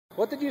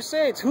What did you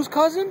say? It's whose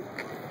cousin?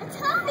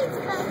 It's Hobby's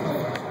cousin.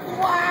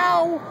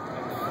 Wow!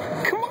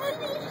 Come on!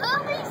 It's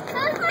Hobby's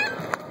cousin?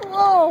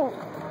 Whoa!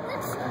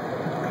 Let's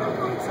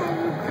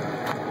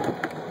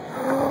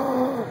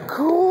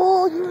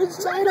Cool! You're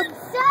inside him!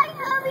 inside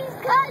Hobby's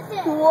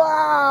cousin!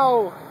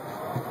 Wow!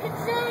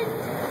 It's in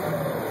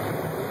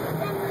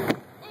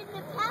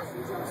the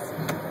passenger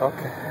seat.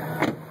 Okay.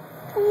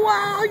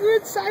 Wow! You're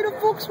inside a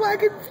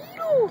Volkswagen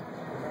Beetle!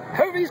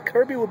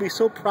 Kirby will be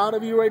so proud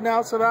of you right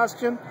now,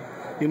 Sebastian.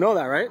 You know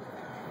that, right?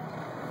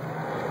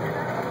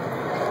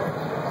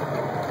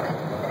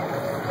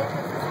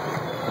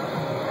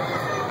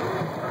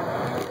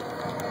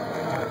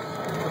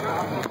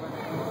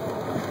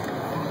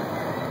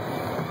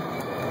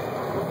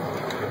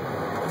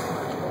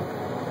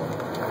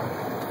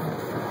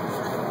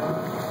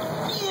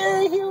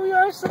 Yeah, here we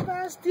are,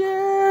 Sebastian.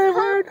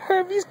 We're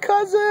Herbie's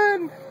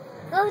cousin.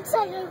 Go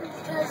inside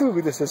Hobby's cousin.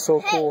 Ooh, this is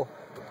so cool.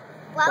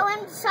 While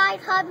inside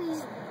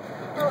Hobby's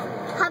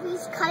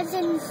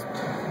cousin's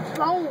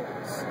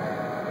bones.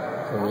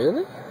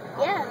 Really?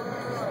 Yeah.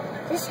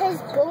 This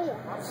has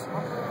bones.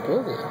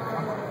 Really?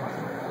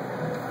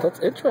 That's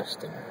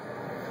interesting.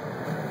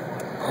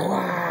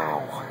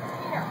 Wow.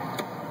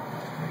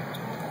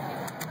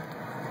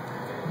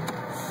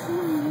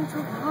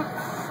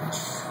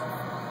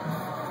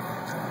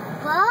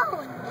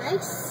 Wow,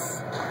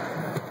 nice.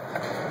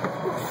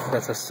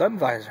 That's a sun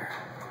visor.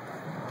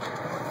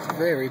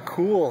 Very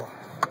cool.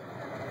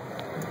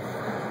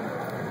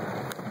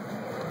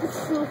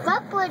 Sneak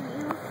up on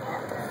you.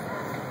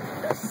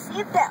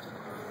 See that?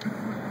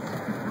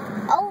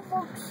 All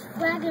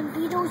Volkswagen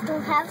Beetles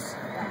don't have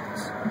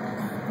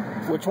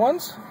seatbelts. Which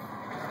ones?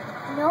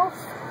 No,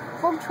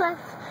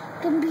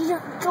 Volkswagen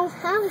Beetles don't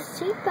have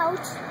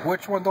seatbelts.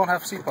 Which one don't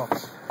have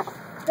seatbelts?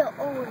 The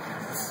old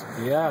ones.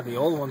 Yeah, the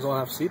old ones don't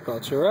have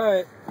seatbelts. You're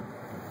right.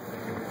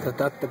 Is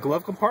that the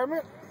glove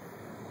compartment?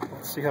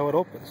 Let's see how it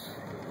opens.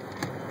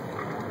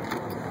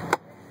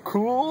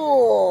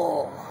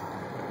 Cool.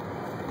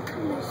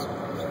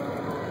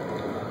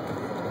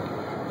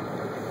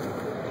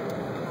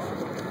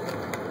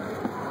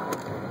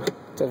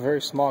 It's a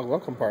very small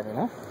glove compartment,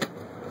 huh?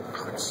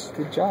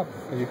 Good job.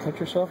 Did you cut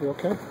yourself? You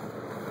okay?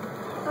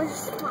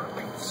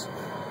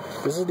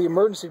 This is the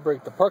emergency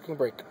brake, the parking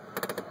brake.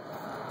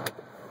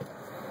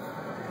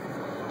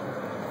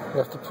 You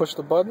have to push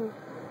the button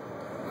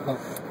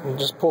and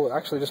just pull it.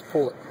 Actually, just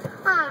pull it.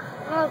 Ah,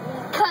 my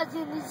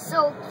cousin is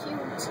so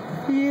cute.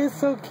 He is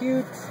so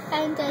cute.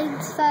 And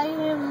inside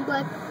him,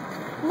 like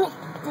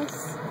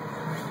this.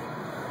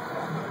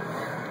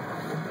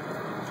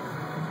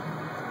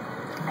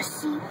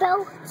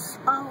 Seatbelts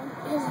on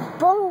his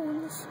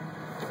bones,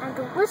 and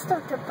the rest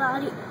of the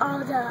body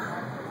are the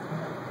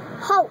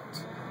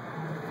heart.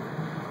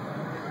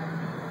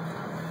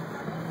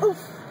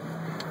 Oof.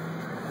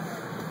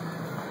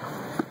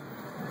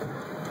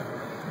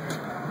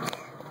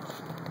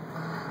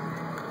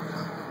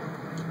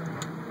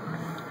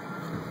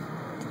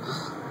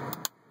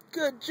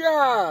 Good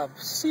job.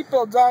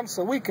 Seatbelts on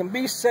so we can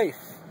be safe.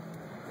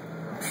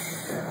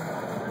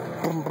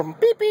 Brum, brum,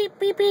 beep, beep,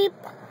 beep, beep.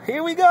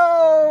 Here we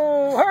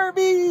go,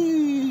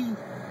 Herbie!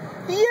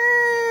 Yay!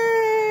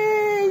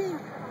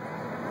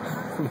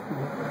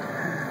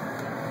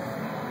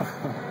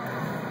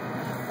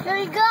 Here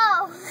we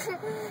go.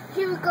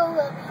 Here we go,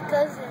 Herbie's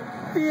cousin.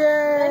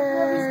 Yay! Like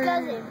Herbie's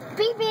cousin.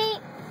 Beep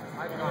beep.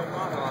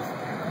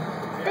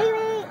 Beep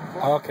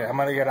beep. Okay, I'm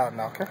gonna get out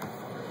now, okay?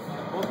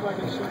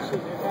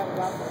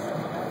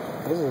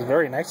 This is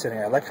very nice in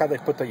here. I like how they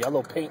put the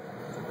yellow paint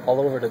all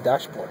over the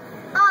dashboard.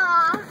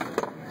 Aww,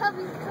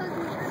 Herbie's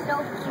cousin is so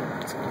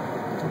cute.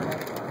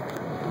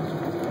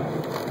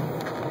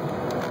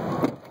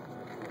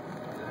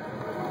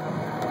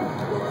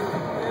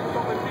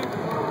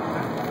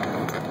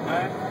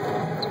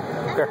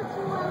 Here.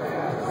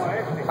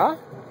 Huh?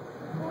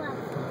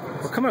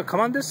 Well, come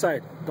on this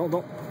side. Don't.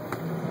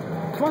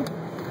 Come on.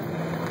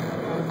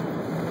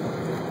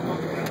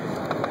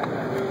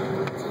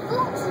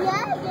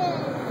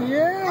 Volkswagen.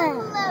 Yeah. I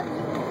love you.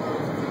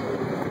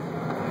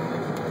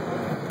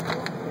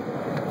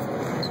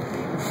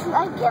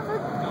 I give a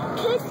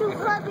kiss to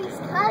Herbie's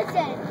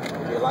cousin.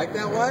 You like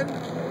that one?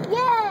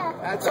 Yeah,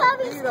 That's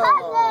Herbie's a Beetle.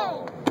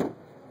 cousin.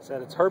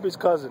 Said it's Herbie's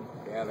cousin.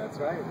 Yeah, that's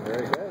right.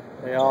 Very good.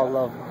 They all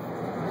love him.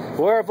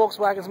 Where are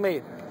Volkswagens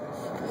made?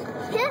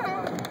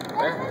 Yeah.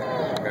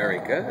 Very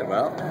good.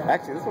 Well,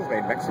 actually, this was made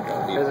in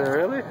Mexico. Is it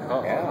really?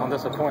 Oh, Yeah. I'm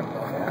disappointed.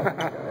 Oh,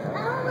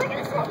 look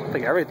at I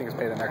think everything's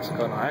made in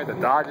Mexico now, right? The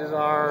Dodges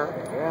are.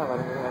 Yeah, let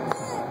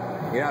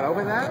me You not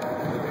open that?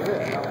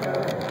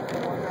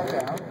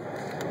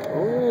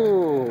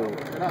 Ooh.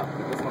 No,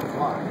 this one's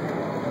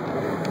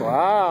locked.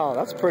 Wow,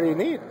 that's pretty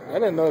neat. I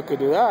didn't know it could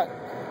do that.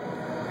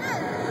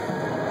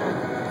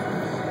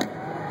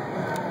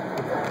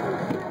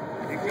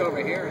 You can go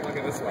over here and look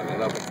at this one. It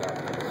opens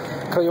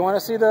up. So you want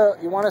to see the?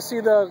 Want to see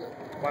it?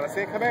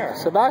 Come here.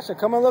 Sebastian,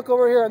 come and look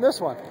over here on this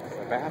one.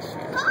 Sebastian.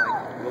 It's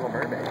like Little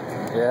Mermaid.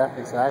 Yeah,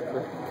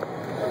 exactly.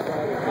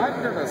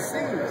 Under the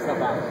sea,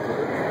 Sebastian.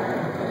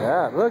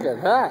 Yeah, look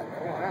at that.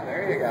 Yeah. Yeah,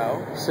 there you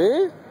go.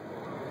 See?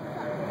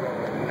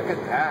 Look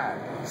at that.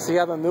 See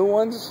how the new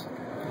ones,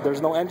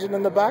 there's no engine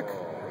in the back?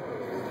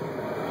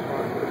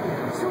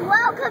 So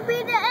what could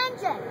be the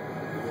engine?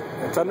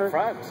 It's under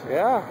front.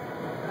 Yeah.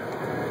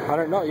 I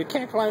don't know. You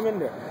can't climb in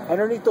there.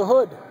 Underneath the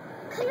hood.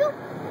 Can you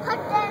put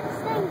that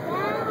thing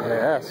down?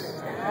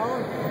 Yes. Oh,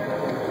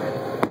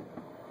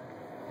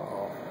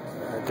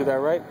 did I do that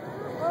right?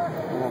 I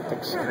don't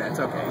think so. That's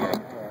okay. Yeah.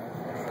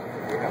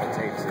 You have a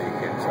tape so you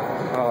can.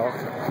 Oh,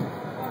 okay.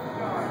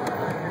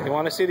 You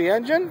want to see the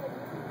engine?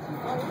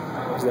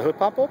 Does the hood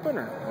pop open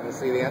or? Want to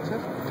see the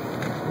engine?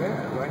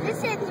 Yeah.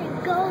 This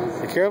engine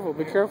goes. Be careful.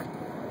 Be careful.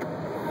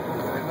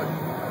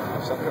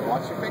 Something.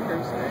 Watch your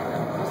fingers. There you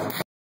go.